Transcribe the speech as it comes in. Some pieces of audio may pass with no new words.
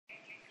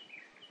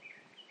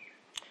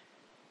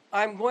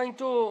I am going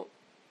to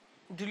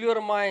deliver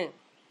my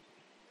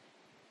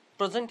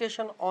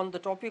presentation on the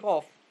topic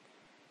of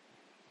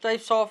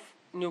types of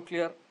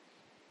nuclear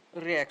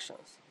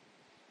reactions.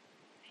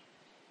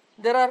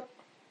 There are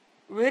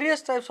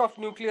various types of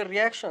nuclear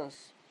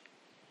reactions.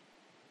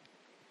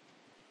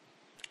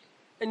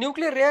 A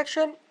nuclear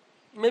reaction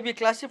may be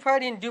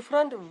classified in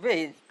different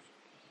ways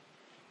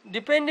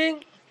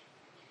depending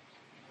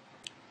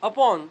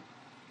upon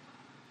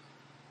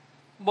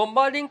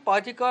bombarding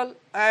particle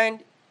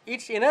and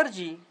its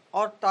energy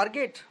or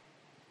target,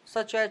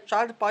 such as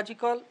charged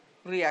particle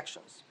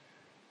reactions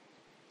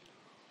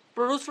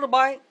produced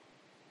by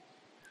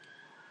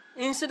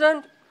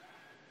incident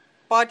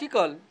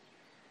particle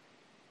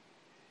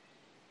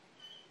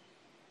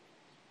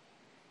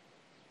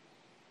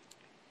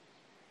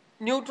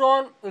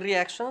neutron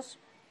reactions,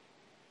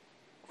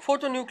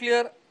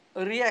 photonuclear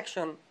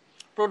reaction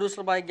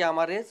produced by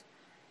gamma rays,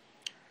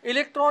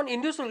 electron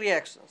induced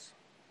reactions.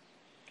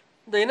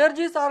 The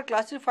energies are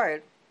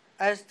classified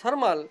as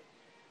thermal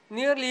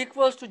nearly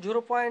equals to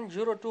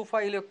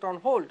 0.025 electron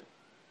volt,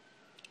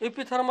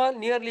 epithermal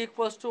nearly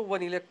equals to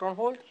 1 electron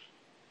volt,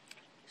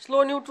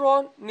 slow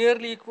neutron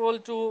nearly equal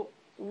to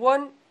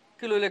 1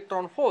 kilo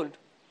electron volt,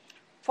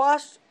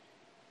 fast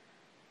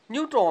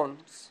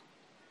neutrons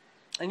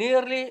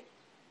nearly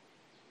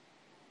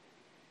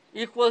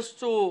equals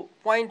to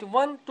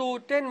 0.1 to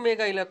 10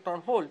 mega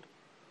electron volt,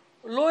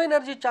 low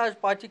energy charged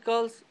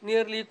particles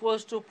nearly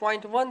equals to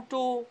 0.1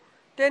 to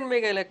 10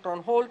 mega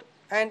electron volt,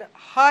 and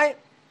high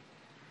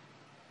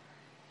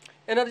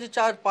energy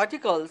charged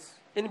particles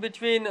in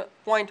between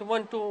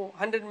 0.1 to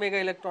 100 mega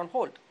electron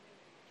volt.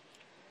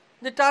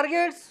 The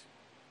targets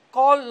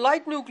called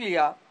light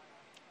nuclei,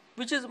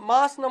 which is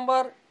mass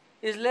number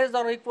is less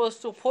than or equals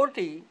to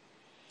 40.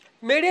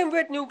 Medium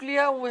weight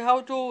nuclei we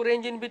have to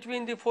range in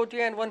between the 40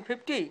 and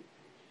 150,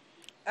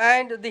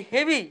 and the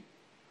heavy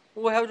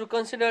we have to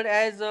consider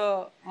as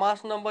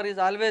mass number is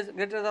always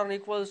greater than or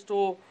equals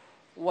to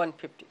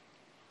 150.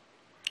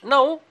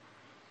 Now,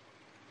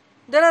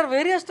 there are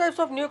various types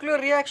of nuclear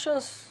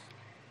reactions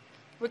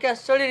we can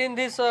study in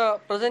this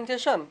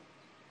presentation.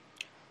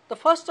 The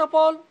first of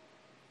all,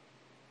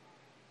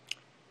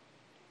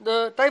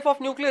 the type of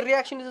nuclear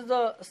reaction is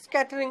the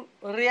scattering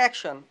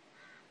reaction.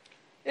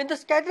 In the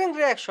scattering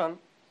reaction,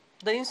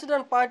 the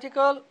incident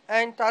particle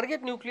and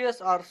target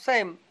nucleus are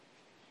same.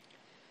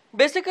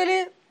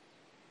 Basically,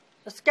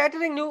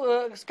 scattering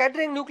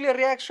nuclear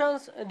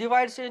reactions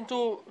divides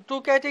into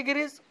two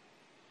categories.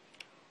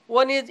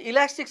 One is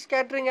elastic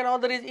scattering and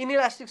another is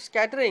inelastic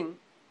scattering.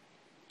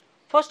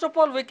 First of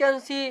all, we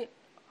can see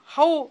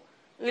how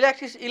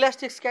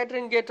elastic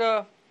scattering get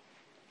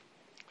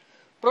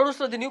produced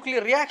the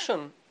nuclear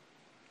reaction.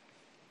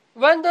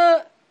 When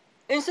the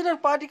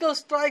incident particle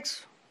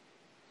strikes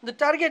the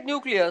target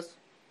nucleus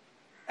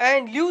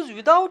and leaves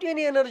without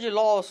any energy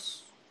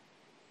loss,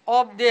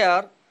 of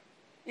there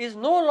is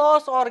no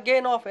loss or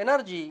gain of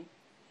energy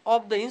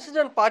of the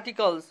incident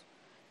particles.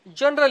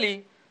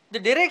 Generally, the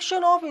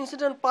direction of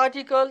incident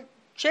particle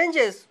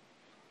changes,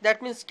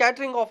 that means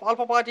scattering of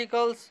alpha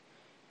particles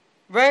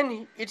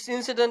when its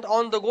incident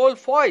on the gold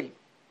foil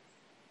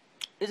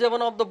is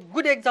one of the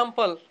good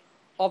example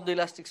of the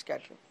elastic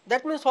scattering.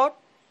 That means what?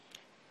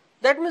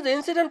 That means the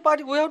incident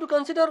particle, we have to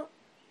consider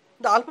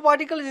the alpha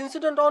particle is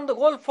incident on the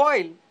gold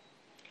foil.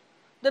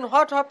 Then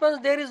what happens?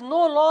 There is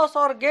no loss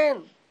or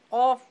gain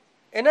of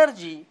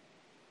energy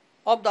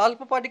of the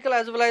alpha particle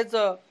as well as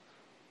the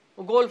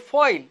gold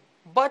foil,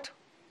 but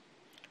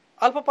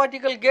alpha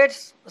particle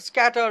gets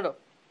scattered.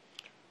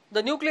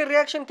 The nuclear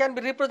reaction can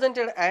be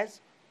represented as,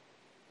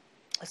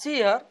 see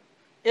here,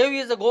 Au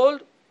is the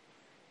gold,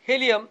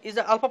 helium is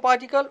the alpha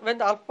particle. When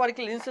the alpha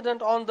particle is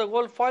incident on the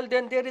gold foil,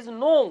 then there is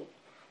no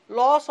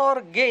loss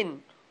or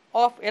gain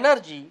of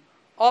energy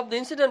of the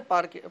incident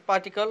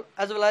particle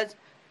as well as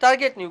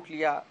target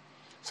nuclei.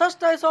 Such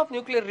types of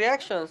nuclear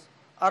reactions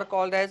are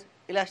called as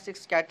elastic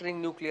scattering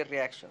nuclear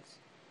reactions.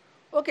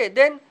 Okay,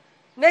 then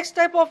next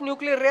type of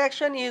nuclear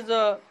reaction is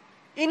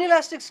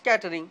inelastic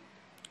scattering.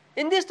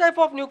 In this type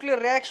of nuclear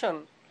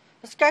reaction,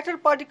 the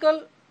scattered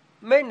particle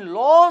may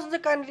lose the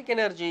kinetic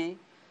energy.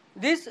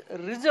 This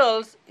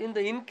results in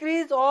the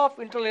increase of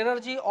internal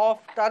energy of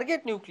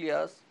target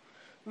nucleus,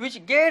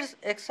 which gets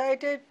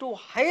excited to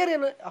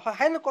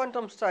higher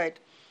quantum state.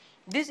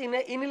 This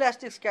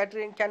inelastic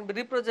scattering can be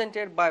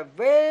represented by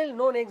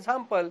well-known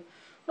example.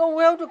 Now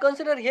we have to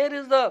consider, here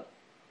is the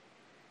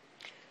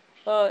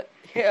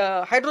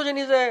hydrogen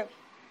is a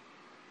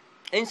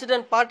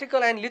incident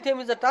particle and lithium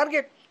is a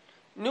target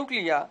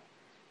nuclei.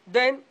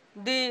 Then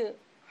the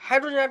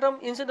hydrogen atom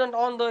incident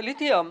on the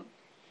lithium,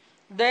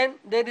 then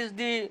there is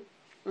the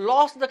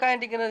loss the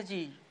kinetic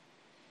energy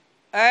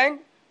and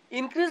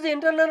increase the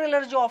internal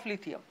energy of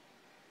lithium.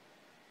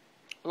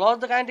 Loss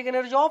the kinetic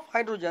energy of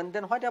hydrogen,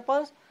 then what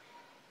happens?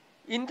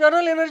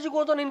 Internal energy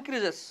goes on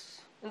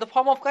increases in the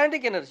form of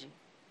kinetic energy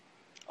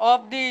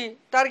of the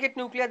target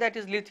nuclei, that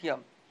is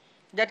lithium,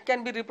 that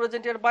can be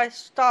represented by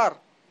star.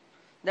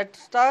 That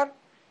star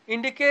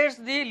indicates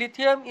the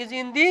lithium is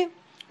in the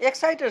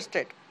excited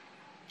state.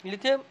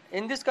 Lithium,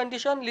 in this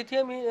condition,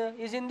 lithium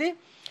is in the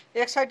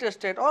excited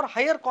state or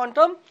higher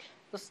quantum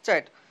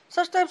state.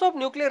 Such types of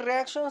nuclear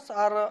reactions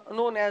are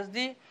known as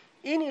the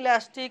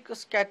inelastic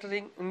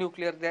scattering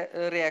nuclear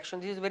reaction.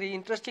 This is very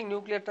interesting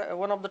nuclear,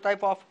 one of the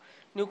type of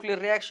nuclear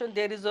reaction.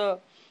 There is a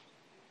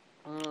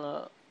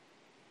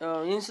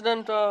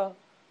incident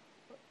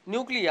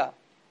nuclei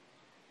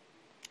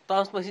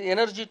transmits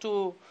energy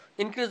to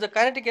increase the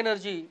kinetic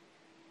energy,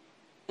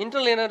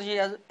 internal energy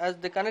as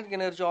the kinetic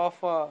energy of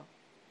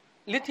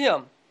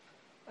lithium,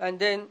 and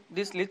then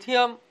this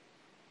lithium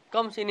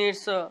comes in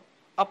its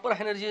upper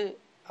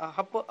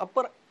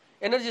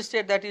energy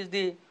state, that is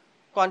the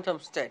quantum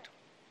state.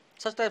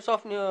 Such types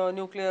of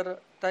nuclear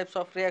types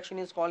of reaction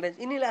is called as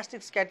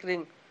inelastic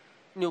scattering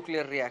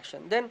nuclear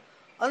reaction. Then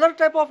another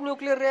type of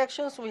nuclear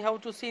reactions we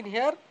have to see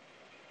here,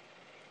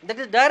 that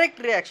is direct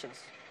reactions.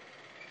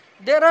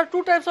 There are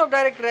two types of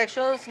direct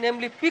reactions,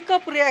 namely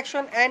pickup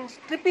reaction and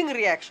stripping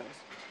reactions.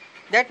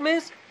 That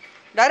means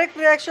direct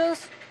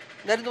reactions,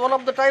 that is one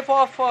of the type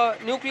of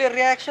nuclear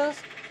reactions.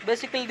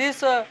 Basically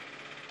this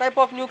type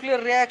of nuclear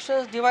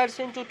reactions divides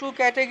into two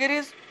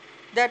categories.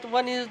 That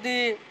one is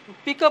the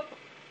pickup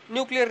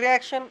nuclear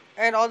reaction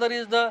and other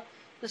is the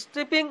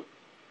stripping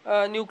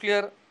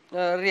nuclear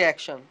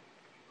reaction.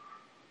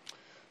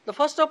 The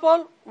first of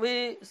all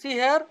we see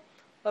here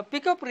a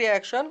pickup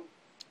reaction.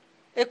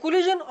 A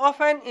collision of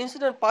an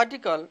incident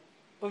particle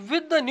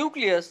with the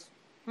nucleus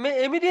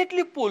may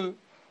immediately pull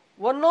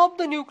one of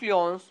the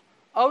nucleons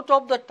out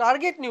of the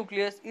target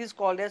nucleus is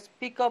called as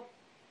pickup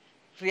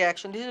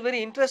reaction. This is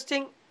very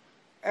interesting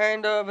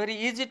and very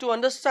easy to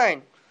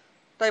understand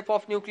type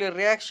of nuclear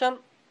reaction,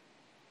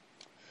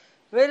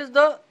 where is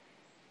the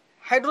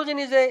hydrogen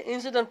is a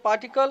incident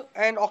particle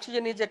and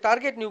oxygen is a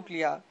target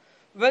nuclei.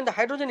 When the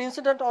hydrogen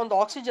incident on the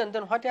oxygen,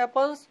 then what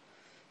happens?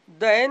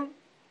 Then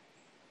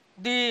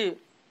the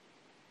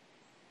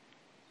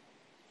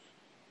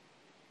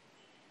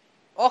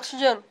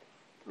oxygen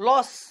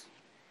loss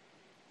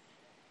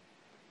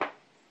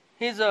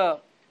his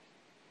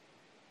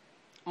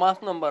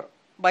mass number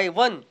by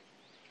 1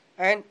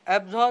 and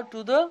absorb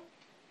to the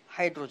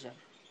hydrogen.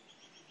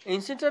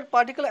 Incident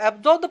particle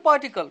absorb the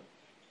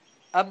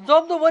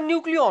one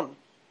nucleon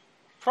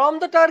from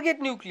the target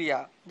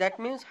nuclei. That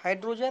means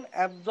hydrogen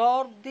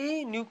absorb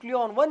the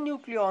nucleon, one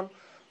nucleon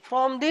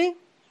from the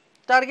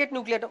target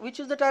nuclei. Which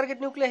is the target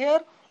nuclei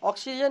here?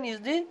 Oxygen is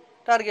the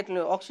target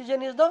nuclei.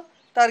 Oxygen is the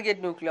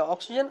target nuclei.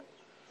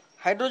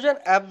 Hydrogen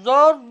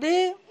absorb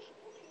the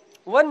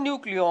one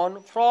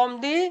nucleon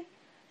from the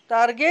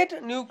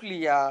target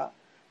nuclei.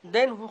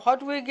 Then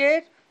what we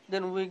get?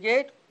 Then we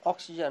get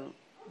oxygen,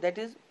 that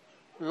is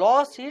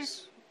loss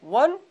is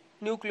one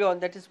nucleon,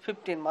 that is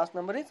 15, mass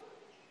number is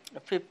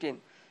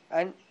 15,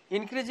 and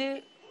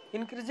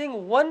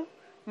increasing one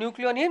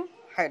nucleon in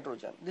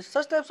hydrogen. This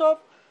such types of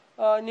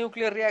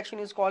nuclear reaction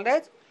is called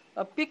as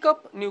a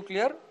pickup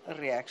nuclear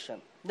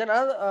reaction. Then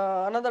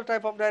another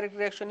type of direct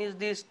reaction is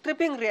the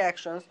stripping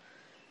reactions.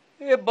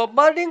 A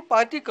bombarding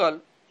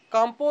particle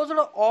composed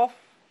of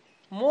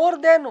more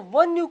than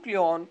one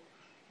nucleon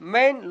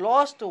may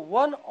lost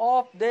one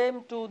of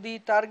them to the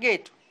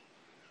target,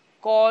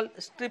 called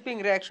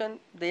stripping reaction.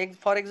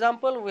 For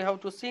example, we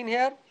have to see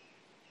here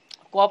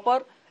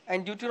copper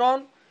and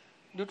deuteron.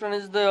 Deuteron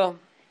is the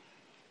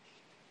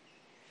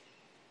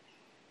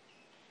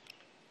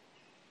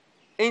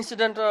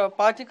incident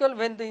particle.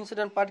 When the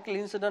incident particle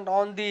incident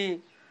on the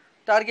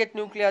target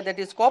nuclei, that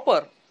is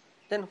copper,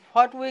 then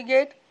what we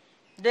get?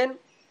 Then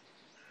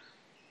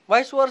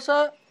vice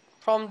versa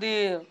from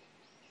the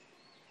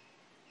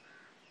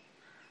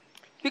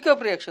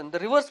pickup reaction, the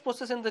reverse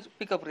process in the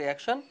pickup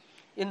reaction,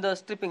 in the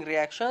stripping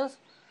reactions.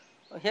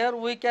 Here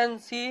we can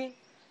see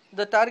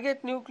the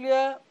target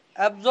nuclei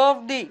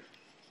absorb the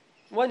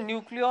one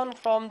nucleon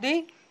from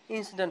the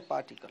incident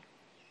particle.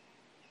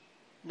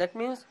 That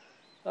means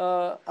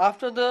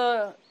after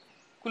the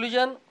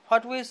collision,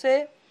 what we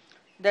say,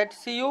 that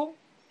Cu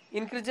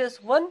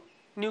increases one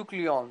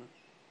nucleon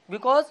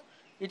because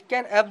it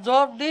can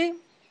absorb the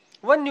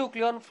one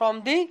nucleon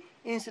from the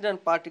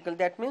incident particle,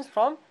 that means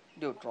from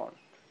deuteron.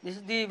 This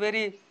is the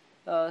very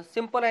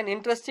simple and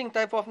interesting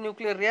type of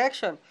nuclear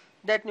reaction.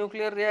 That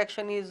nuclear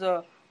reaction is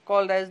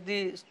called as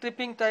the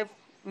stripping type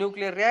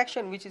nuclear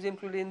reaction, which is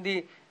included in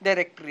the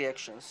direct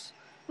reactions.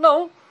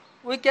 Now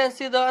we can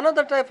see the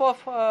another type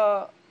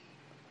of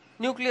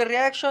nuclear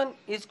reaction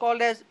is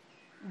called as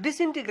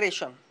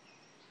disintegration.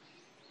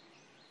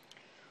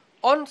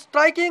 On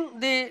striking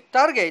the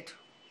target,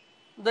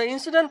 the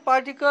incident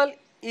particle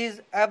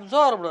is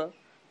absorbed,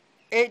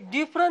 a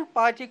different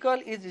particle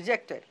is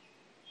ejected.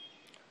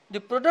 The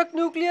product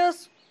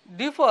nucleus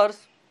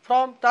differs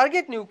from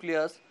target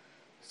nucleus.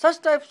 Such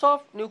types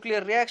of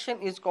nuclear reaction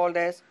is called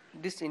as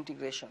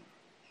disintegration.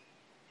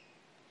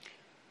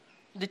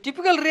 The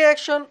typical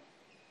reaction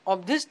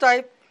of this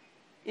type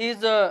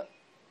is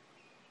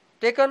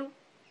taken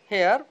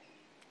here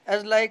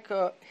as like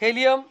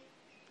helium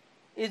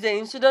is an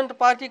incident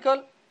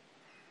particle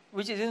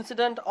which is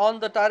incident on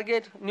the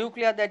target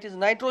nuclei, that is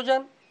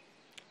nitrogen.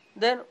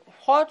 Then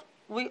what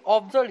we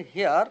observed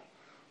here,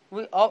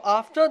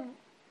 after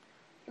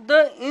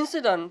the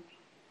incident,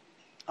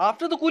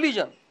 after the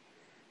collision,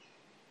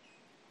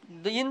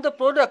 in the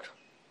product,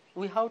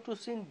 we have to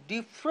see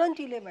different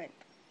element.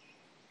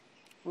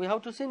 We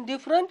have to see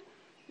different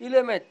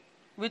element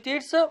with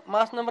its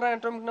mass number and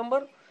atomic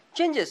number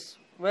changes.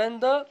 When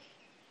the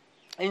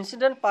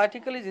incident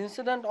particle is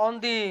incident on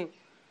the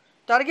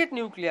target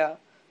nucleus,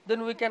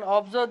 then we can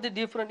observe the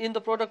different, in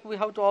the product we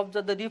have to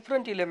observe the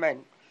different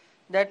element.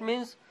 That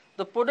means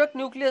the product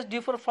nucleus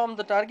differ from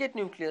the target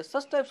nucleus.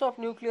 Such types of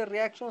nuclear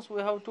reactions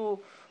we have to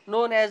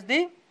known as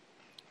the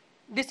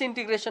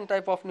disintegration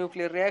type of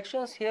nuclear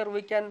reactions. Here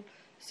we can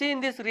see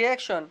in this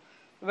reaction,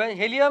 when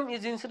helium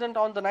is incident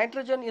on the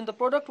nitrogen, in the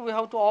product we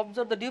have to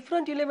observe the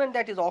different element,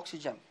 that is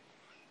oxygen.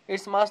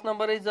 Its mass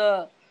number is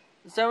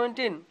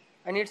 17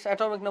 and its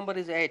atomic number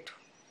is 8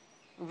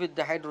 with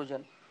the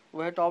hydrogen.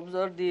 We have to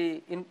observe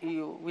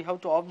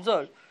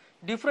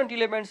different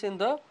elements in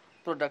the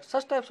product.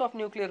 Such types of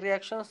nuclear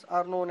reactions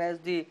are known as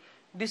the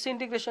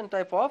disintegration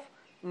type of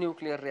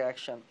nuclear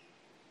reaction.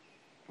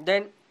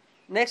 Then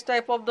next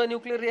type of the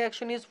nuclear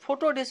reaction is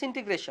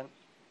photodisintegration.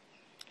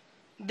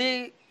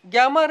 The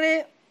gamma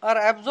ray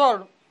are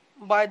absorbed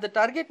by the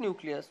target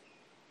nucleus,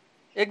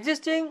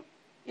 existing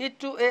it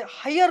to a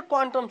higher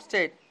quantum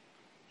state.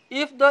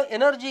 If the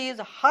energy is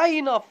high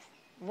enough,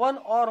 one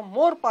or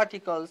more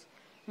particles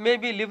may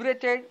be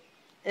liberated.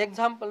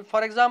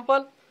 For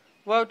example,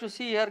 we have to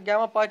see here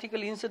gamma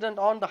particle incident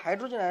on the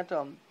hydrogen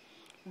atom.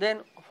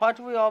 Then what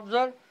we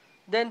observe?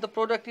 Then the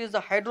product is the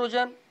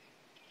hydrogen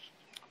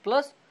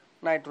plus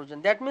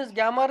nitrogen. That means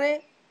gamma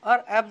ray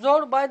are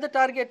absorbed by the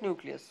target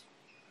nucleus,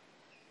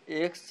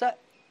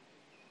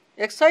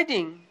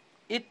 exciting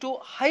it to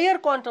higher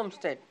quantum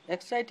state,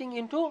 exciting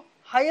into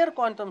higher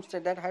quantum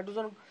state. That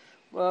hydrogen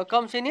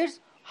comes in its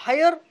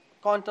higher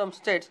quantum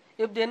states.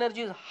 If the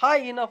energy is high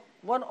enough,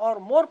 one or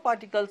more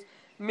particles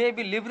may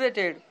be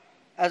liberated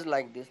as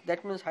like this.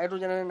 That means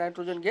hydrogen and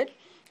nitrogen get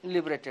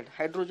liberated.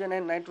 Hydrogen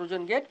and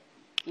nitrogen get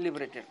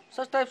liberated.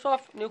 Such types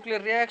of nuclear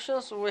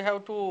reactions we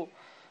have to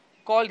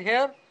call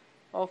here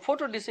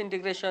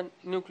photodisintegration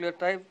nuclear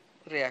type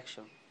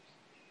reaction.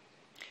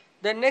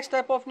 The next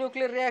type of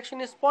nuclear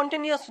reaction is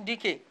spontaneous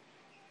decay.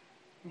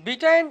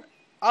 Beta and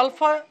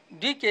alpha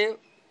decay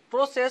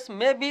process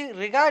may be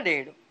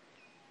regarded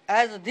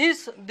as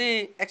this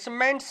the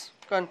experiments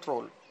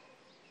control.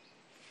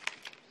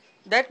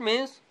 That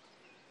means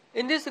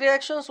in these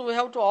reactions we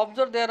have to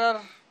observe there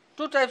are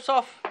two types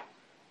of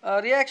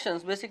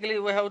reactions. Basically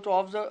we have to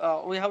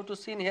observe, we have to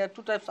see here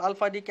two types,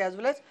 alpha decay as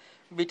well as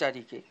beta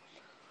decay.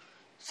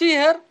 See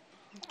here,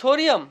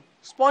 thorium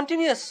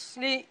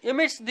spontaneously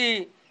emits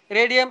the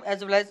radium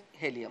as well as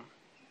helium.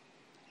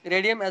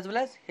 Radium as well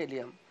as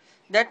helium.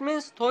 That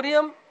means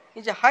thorium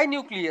is a high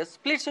nucleus,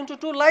 splits into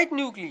two light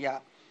nuclei,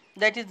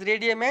 that is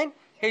radium and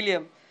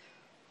helium.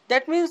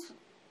 That means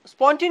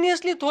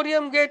spontaneously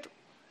thorium get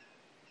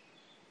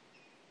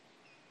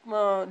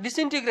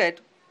disintegrate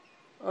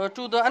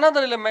to the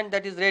another element,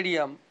 that is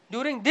radium.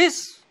 During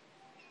this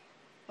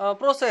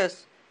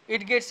process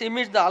it gets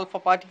emits the alpha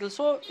particle.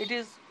 So it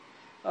is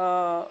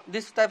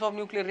this type of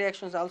nuclear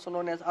reaction is also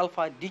known as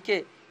alpha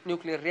decay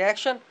nuclear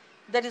reaction.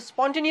 That is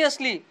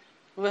spontaneously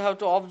we have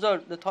to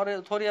observe the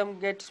thorium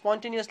get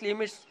spontaneously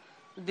emits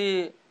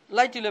the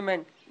light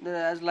element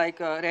as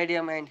like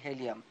radium and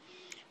helium.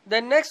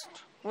 Then next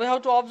we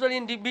have to observe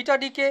in the beta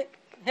decay.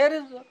 Here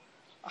is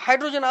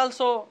hydrogen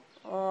also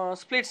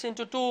splits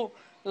into two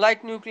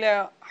light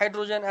nuclei,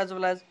 hydrogen as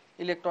well as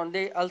electron.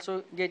 They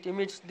also get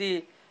emits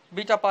the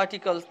beta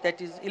particles,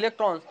 that is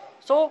electrons.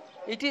 So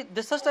it is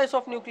the such types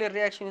of nuclear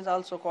reaction is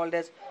also called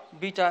as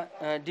beta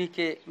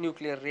decay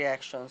nuclear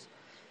reactions.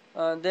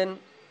 Then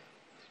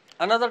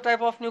another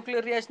type of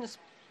nuclear reaction is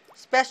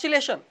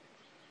spallation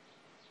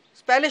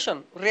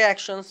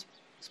reactions.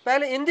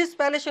 In this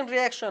spallation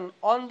reaction,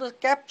 on the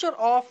capture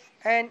of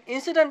an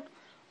incident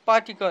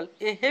particle,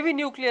 a heavy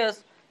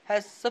nucleus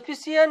has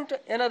sufficient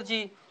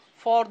energy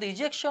for the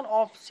ejection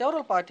of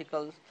several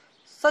particles.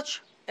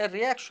 Such a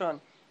reaction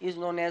is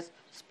known as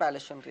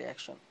spallation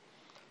reaction.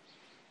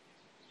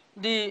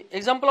 The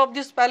example of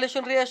this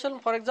spallation reaction,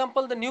 for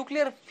example, the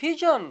nuclear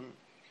fission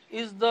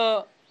is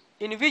the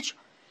in which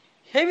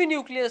heavy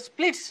nucleus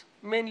splits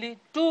mainly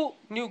two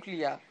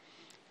nuclei.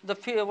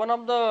 One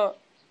of the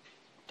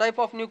type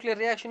of nuclear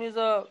reaction is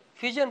a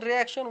fission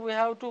reaction. We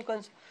have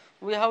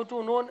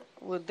to known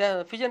with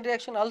the fission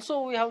reaction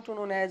also we have to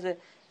known as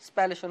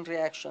spallation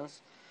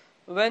reactions.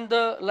 When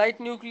the light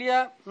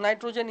nuclei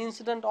nitrogen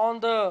incident on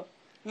the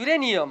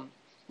uranium,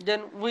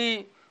 then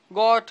we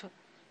got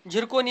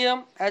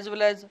zirconium as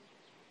well as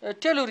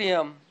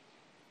tellurium.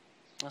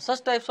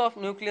 Such types of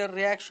nuclear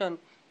reaction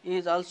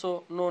is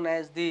also known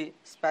as the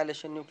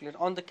spallation nuclear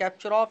on the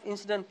capture of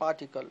incident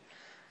particle.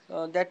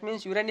 That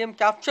means uranium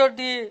captured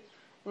the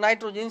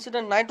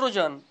incident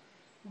nitrogen,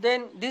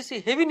 then this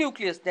heavy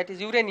nucleus, that is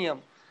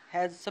uranium,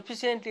 has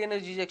sufficient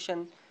energy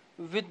ejection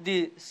with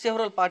the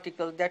several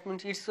particles. That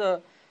means it's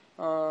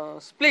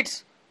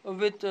splits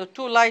with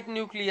two light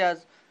nuclei,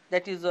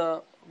 that is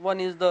one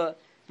is the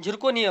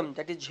zirconium,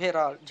 that is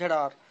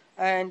Zr,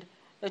 and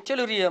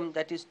tellurium,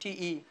 that is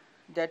Te,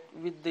 that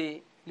with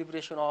the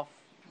liberation of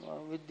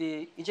with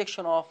the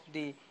ejection of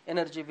the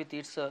energy with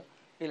its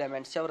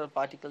element, several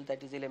particles,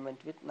 that is element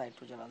with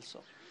nitrogen also.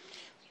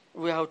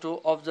 We have to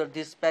observe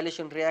this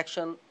spallation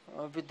reaction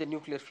with the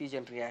nuclear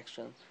fission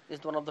reaction. This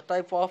is one of the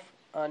type of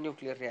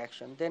nuclear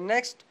reaction. The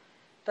next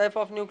type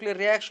of nuclear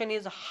reaction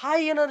is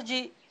high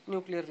energy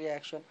nuclear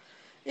reaction.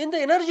 In the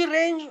energy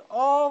range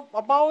of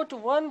about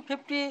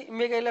 150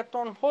 mega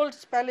electron volt,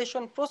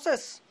 spallation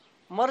process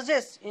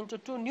merges into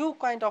two new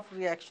kind of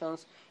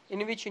reactions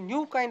in which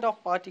new kind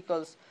of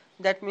particles,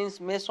 that means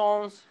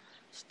mesons,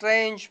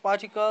 strange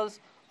particles,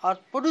 are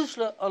produced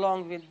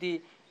along with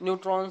the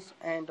neutrons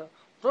and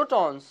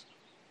protons.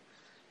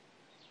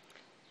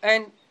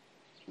 And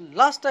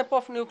last type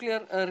of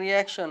nuclear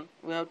reaction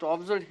we have to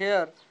observe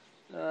here,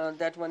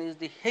 that one is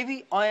the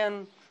heavy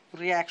ion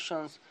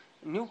reactions.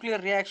 Nuclear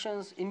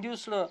reactions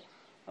induced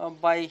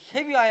by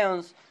heavy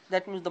ions,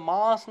 that means the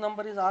mass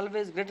number is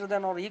always greater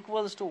than or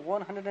equals to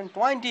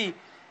 120,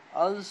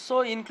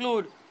 also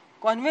include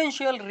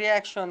conventional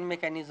reaction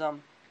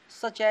mechanism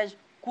such as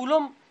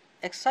Coulomb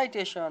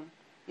excitation,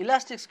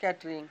 elastic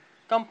scattering,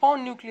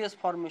 compound nucleus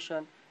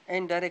formation,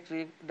 and direct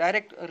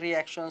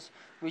reactions,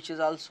 which is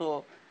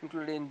also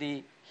included in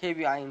the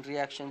heavy ion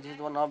reaction. This is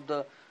one of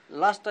the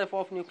last type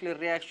of nuclear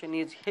reaction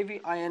is heavy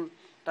ion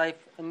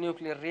type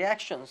nuclear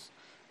reactions.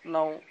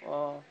 Now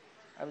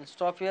I will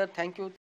stop here. Thank you.